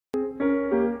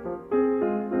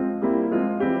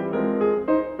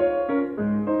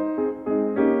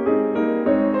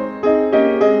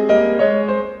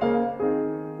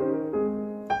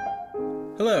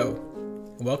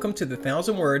Welcome to the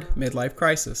 1,000-Word Midlife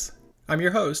Crisis. I'm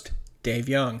your host, Dave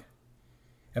Young.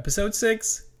 Episode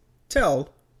 6,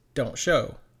 Tell, Don't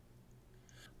Show.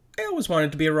 I always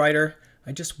wanted to be a writer.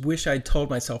 I just wish I'd told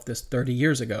myself this 30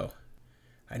 years ago.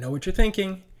 I know what you're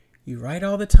thinking. You write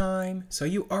all the time, so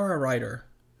you are a writer.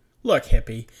 Look,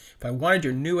 hippie, if I wanted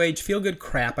your new age feel-good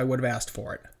crap, I would have asked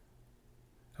for it.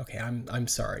 Okay, I'm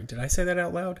sorry. Did I say that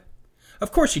out loud?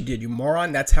 Of course you did, you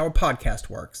moron. That's how a podcast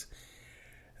works.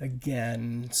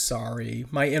 Again, sorry.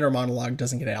 My inner monologue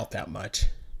doesn't get out that much.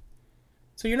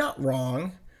 So you're not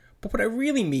wrong, but what I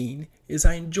really mean is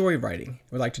I enjoy writing. I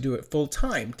would like to do it full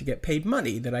time to get paid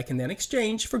money that I can then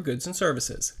exchange for goods and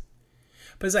services.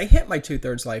 But as I hit my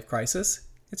 2/3 life crisis,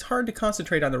 it's hard to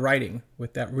concentrate on the writing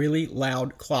with that really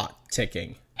loud clock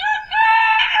ticking.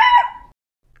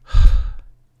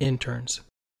 Interns.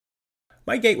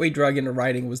 My gateway drug into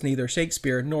writing was neither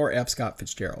Shakespeare nor F. Scott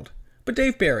Fitzgerald, but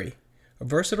Dave Barry, a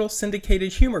versatile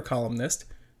syndicated humor columnist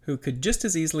who could just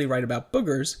as easily write about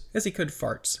boogers as he could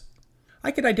farts. I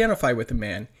could identify with the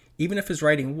man, even if his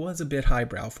writing was a bit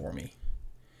highbrow for me.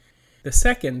 The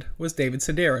second was David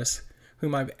Sedaris,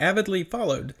 whom I've avidly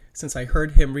followed since I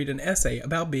heard him read an essay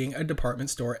about being a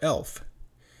department store elf.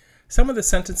 Some of the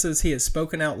sentences he has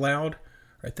spoken out loud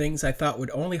are things I thought would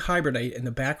only hibernate in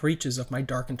the back reaches of my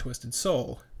dark and twisted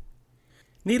soul.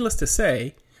 Needless to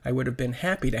say, I would have been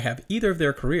happy to have either of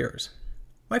their careers.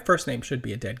 My first name should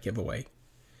be a dead giveaway.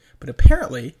 But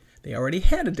apparently, they already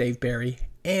had a Dave Barry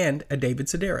and a David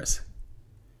Sedaris.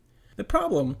 The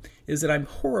problem is that I'm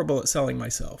horrible at selling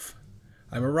myself.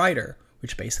 I'm a writer,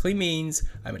 which basically means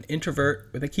I'm an introvert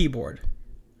with a keyboard.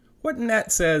 What in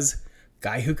that says,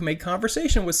 guy who can make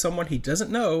conversation with someone he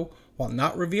doesn't know while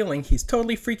not revealing he's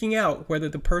totally freaking out whether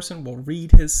the person will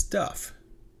read his stuff.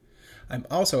 I'm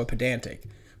also a pedantic,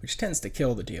 which tends to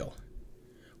kill the deal.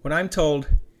 When I'm told,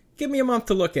 give me a month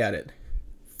to look at it,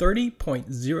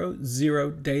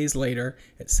 30.00 days later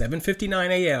at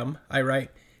 7:59 a.m., I write,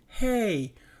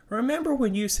 hey, remember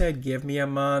when you said give me a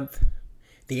month?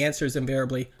 The answer is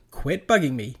invariably, quit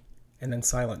bugging me, and then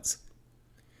silence.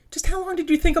 Just how long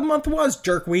did you think a month was,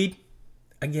 jerkweed?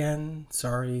 Again,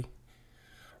 sorry.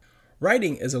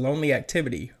 Writing is a lonely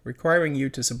activity requiring you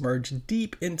to submerge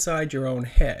deep inside your own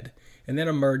head and then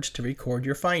emerge to record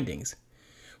your findings.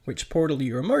 Which portal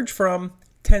you emerge from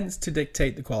tends to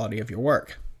dictate the quality of your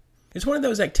work. It's one of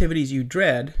those activities you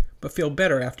dread, but feel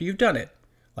better after you've done it,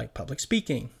 like public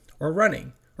speaking, or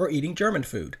running, or eating German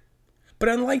food. But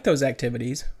unlike those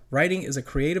activities, writing is a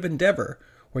creative endeavor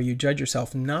where you judge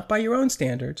yourself not by your own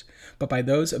standards, but by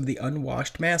those of the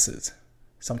unwashed masses.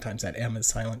 Sometimes that M is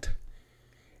silent.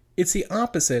 It's the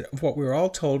opposite of what we were all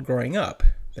told growing up,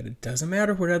 that it doesn't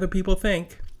matter what other people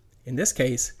think. In this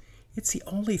case, it's the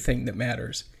only thing that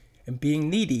matters, and being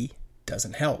needy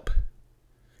doesn't help.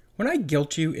 When I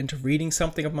guilt you into reading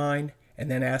something of mine and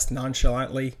then ask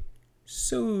nonchalantly,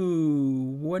 so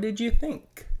what did you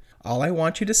think? All I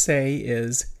want you to say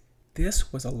is,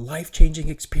 this was a life-changing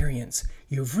experience.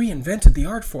 You've reinvented the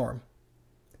art form.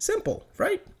 Simple,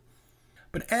 right?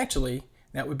 But actually,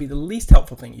 that would be the least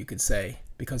helpful thing you could say,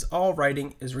 because all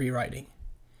writing is rewriting.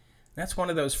 That's one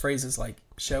of those phrases like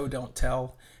show, don't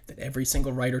tell, that every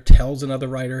single writer tells another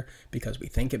writer because we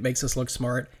think it makes us look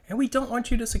smart, and we don't want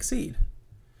you to succeed.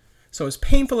 So as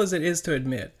painful as it is to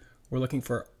admit, we're looking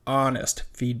for honest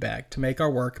feedback to make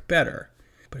our work better.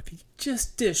 But if you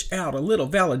just dish out a little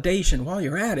validation while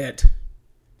you're at it.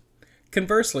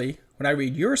 Conversely, when I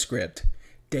read your script,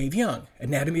 Dave Young,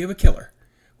 Anatomy of a Killer,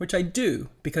 which I do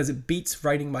because it beats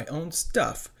writing my own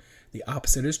stuff, the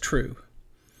opposite is true.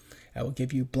 I will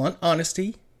give you blunt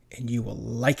honesty, and you will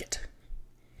like it.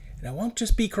 And I won't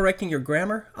just be correcting your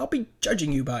grammar, I'll be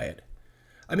judging you by it.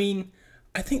 I mean,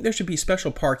 I think there should be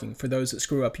special parking for those that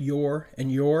screw up your. And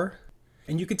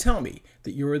you could tell me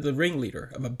that you're the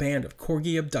ringleader of a band of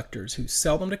corgi abductors who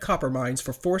sell them to copper mines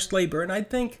for forced labor, and I'd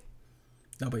think,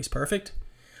 nobody's perfect,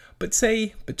 but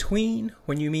say between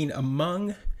when you mean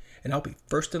among, and I'll be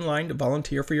first in line to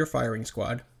volunteer for your firing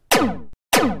squad.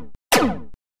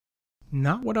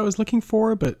 Not what I was looking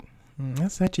for, but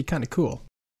that's actually kind of cool.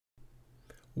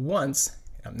 Once,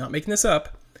 and I'm not making this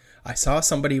up, I saw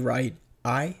somebody write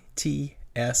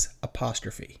ITS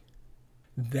apostrophe.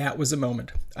 That was the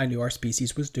moment I knew our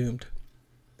species was doomed.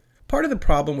 Part of the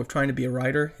problem with trying to be a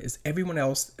writer is everyone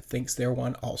else thinks they're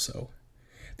one also.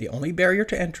 The only barrier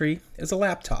to entry is a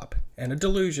laptop and a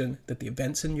delusion that the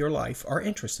events in your life are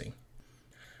interesting.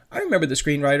 I remember the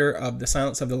screenwriter of The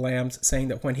Silence of the Lambs saying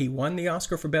that when he won the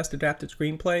Oscar for Best Adapted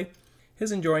Screenplay,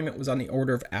 his enjoyment was on the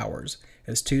order of hours,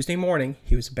 as Tuesday morning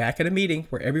he was back at a meeting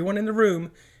where everyone in the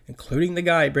room, including the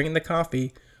guy bringing the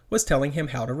coffee, was telling him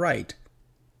how to write.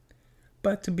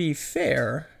 But to be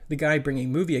fair, the guy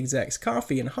bringing movie execs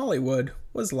coffee in Hollywood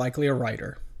was likely a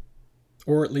writer.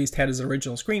 Or at least had his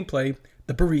original screenplay,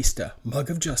 The Barista, Mug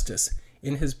of Justice,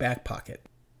 in his back pocket.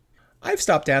 I've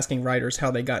stopped asking writers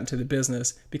how they got into the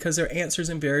business because their answers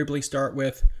invariably start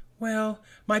with, well,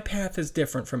 my path is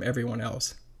different from everyone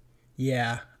else.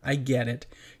 Yeah, I get it.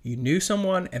 You knew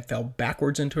someone and fell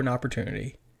backwards into an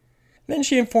opportunity. Then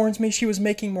she informs me she was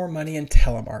making more money in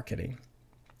telemarketing.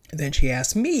 Then she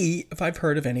asks me if I've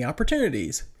heard of any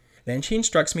opportunities. Then she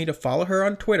instructs me to follow her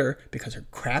on Twitter because her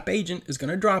crap agent is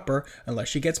going to drop her unless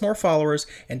she gets more followers,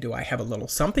 and do I have a little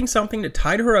something to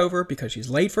tide her over because she's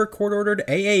late for a court-ordered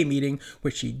AA meeting,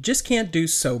 which she just can't do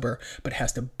sober, but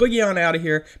has to boogie on out of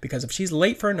here because if she's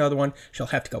late for another one, she'll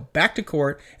have to go back to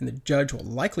court, and the judge will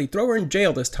likely throw her in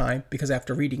jail this time because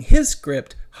after reading his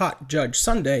script, Hot Judge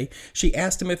Sunday, she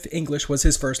asked him if English was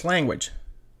his first language.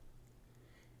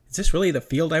 Is this really the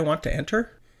field I want to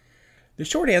enter? The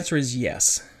short answer is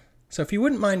yes. So if you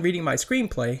wouldn't mind reading my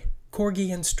screenplay, Corgi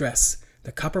in Stress,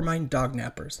 The Coppermine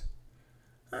Dognappers,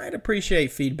 I'd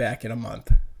appreciate feedback in a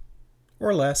month.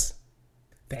 Or less.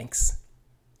 Thanks.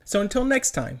 So until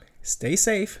next time, stay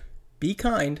safe, be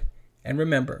kind, and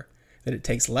remember that it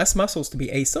takes less muscles to be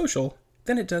asocial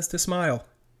than it does to smile.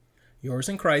 Yours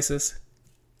in crisis,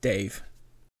 Dave.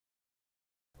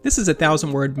 This is a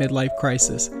 1,000-word midlife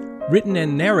crisis, written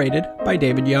and narrated by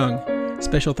David Young.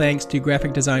 Special thanks to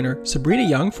graphic designer Sabrina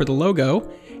Young for the logo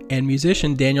and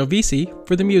musician Daniel Vesey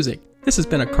for the music. This has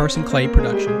been a Carson Clay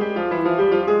production.